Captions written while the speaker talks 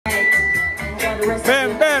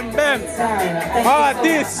Ben.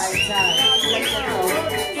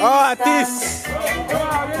 Artist.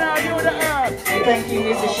 Thank you,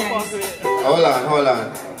 Mr. Shanks. Hold on.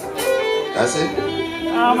 That's it?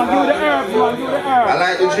 I'm gonna do the herb. I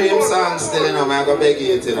like the dream song still, you know, man. I'm gonna beg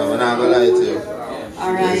you, you know, I'm not gonna lie to you.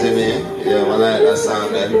 Alright. You see me? Yeah, I like that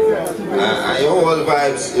song there. And your whole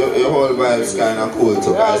vibes kind of cool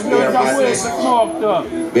too, guys.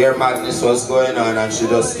 Bare Madness was going on and she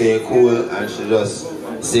just stay cool and she just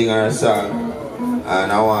sing her song.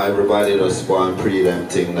 And I want everybody to just go and pre them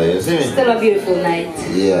thing there, you see me? Still a beautiful night.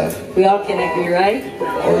 Yeah. We all can agree, right?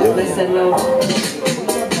 Oh, yeah. Listen, love.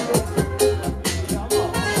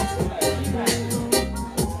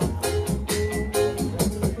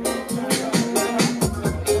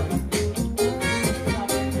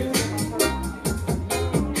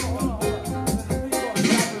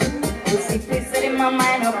 My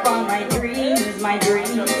mind upon my dreams,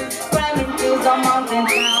 climbing through the mountain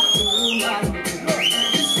top to my dreams.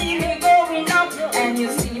 You see me going up and you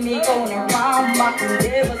see me going around, but you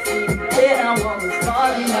never see me when I was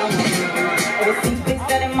falling down. I was simply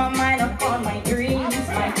setting my mind upon my dreams,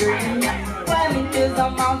 climbing through the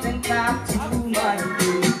mountain top to my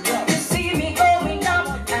dreams. You see me going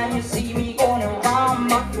up and you see me going around,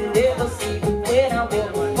 but you never see me when I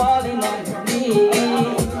was falling underneath.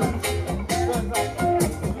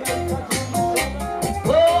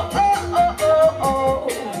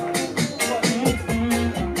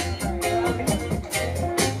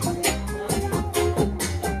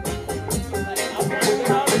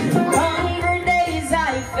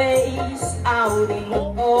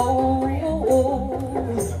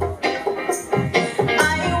 I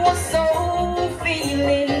was so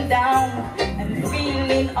feeling down and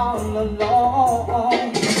feeling all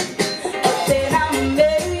alone. But then I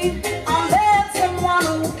met someone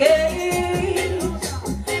who cares.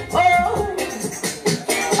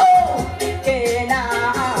 Can I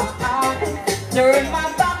turn my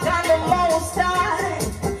back on the Most High?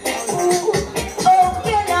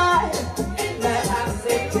 Can I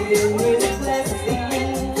accept His blessing?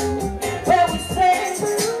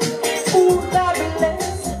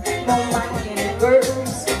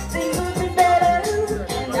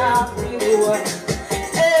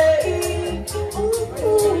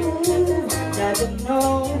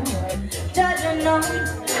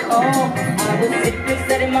 I was simply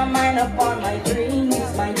setting my mind upon my dreams,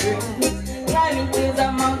 climbing to the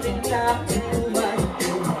mountain top to my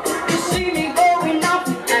dreams. You see me going up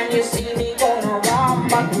and you see me going around,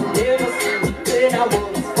 but you never see me when I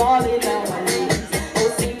was falling down my knees. I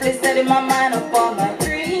was simply setting my mind upon my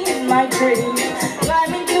dreams,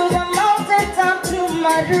 climbing to the mountain top to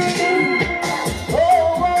my dreams.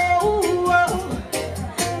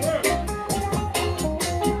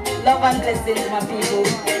 Love and blessings, my people.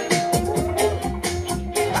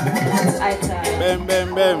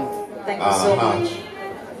 Bam. Thank you so much.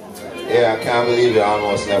 Yeah, I can't believe you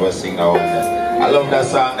almost never sing that one there. I love that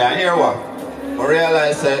song there. Hear what? I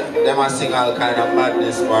realize that they must sing all kind of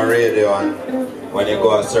madness on radio and when you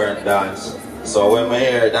go a certain dance. So when I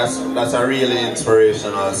hear that's a really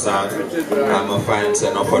inspirational song. I'm a fan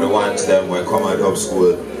saying up for the ones them when come out of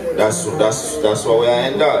school. That's what we are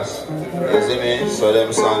endorse. You see me? So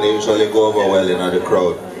them songs usually go over well in the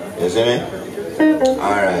crowd. You see me?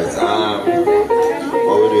 Alright,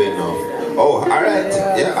 what we doing now? Oh, alright,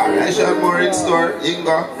 yeah, alright, she have more in store,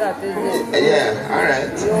 Inga. Yeah,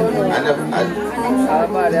 alright.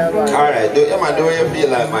 Alright, do what you feel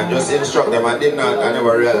like, man. Just instruct them. I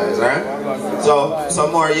never realized, alright? So,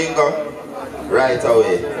 some more Inga right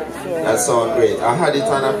away. That sounds great. I had it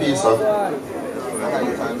on a piece of.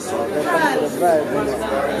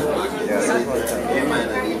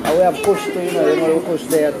 We have pushed to, we push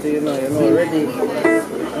there to, ready.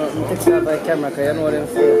 Take that by camera, because you know them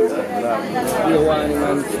for you want him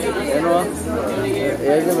and, you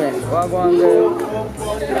see me? What go on there?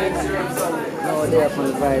 No, they have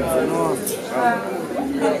some vibes,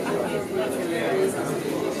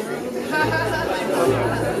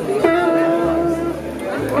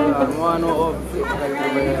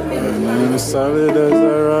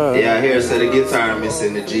 Yeah, here so the guitar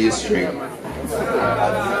missing the G string.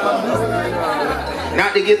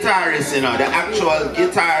 Not the guitarist, the actual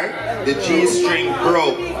guitar, the G string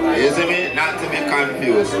broke. You see me? Not to be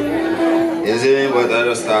confused. You see me? But I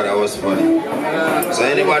just thought that was funny. So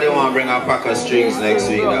anybody want to bring a pack of strings next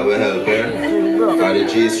week that will help here? Because the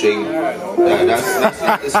G string, that's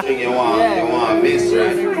not the string you want. You want a bass,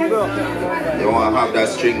 right? You want to have that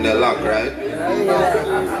string the lock, right?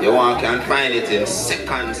 You can find it in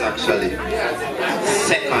seconds actually.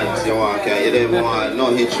 Seconds you don't want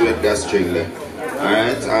no hitch with that string there.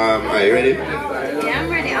 Alright, Are you ready? Yeah, I'm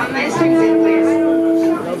ready. All my strings in place.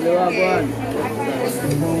 Lovely, well, go on.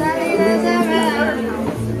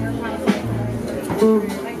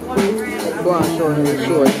 Go on, show me the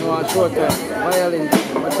show. You know, short violin.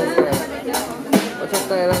 What's your style? What's your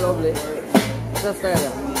style, lovely? What's your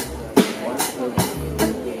style?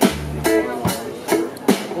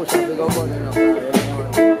 Push up the go button now.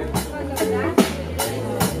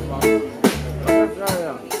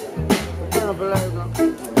 Turn up the light now.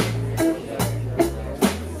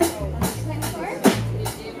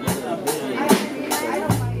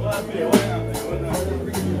 We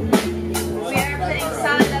are playing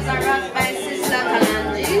Solid as a Rock by Sister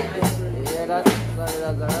Kalanji. Yeah, that's solid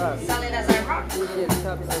as a rock. Solid as a Rock. Appreciate the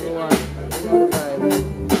taps, everyone.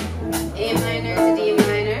 A minor to D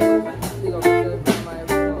minor.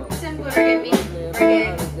 Simple reggae beat.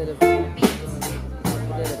 Reggae beats.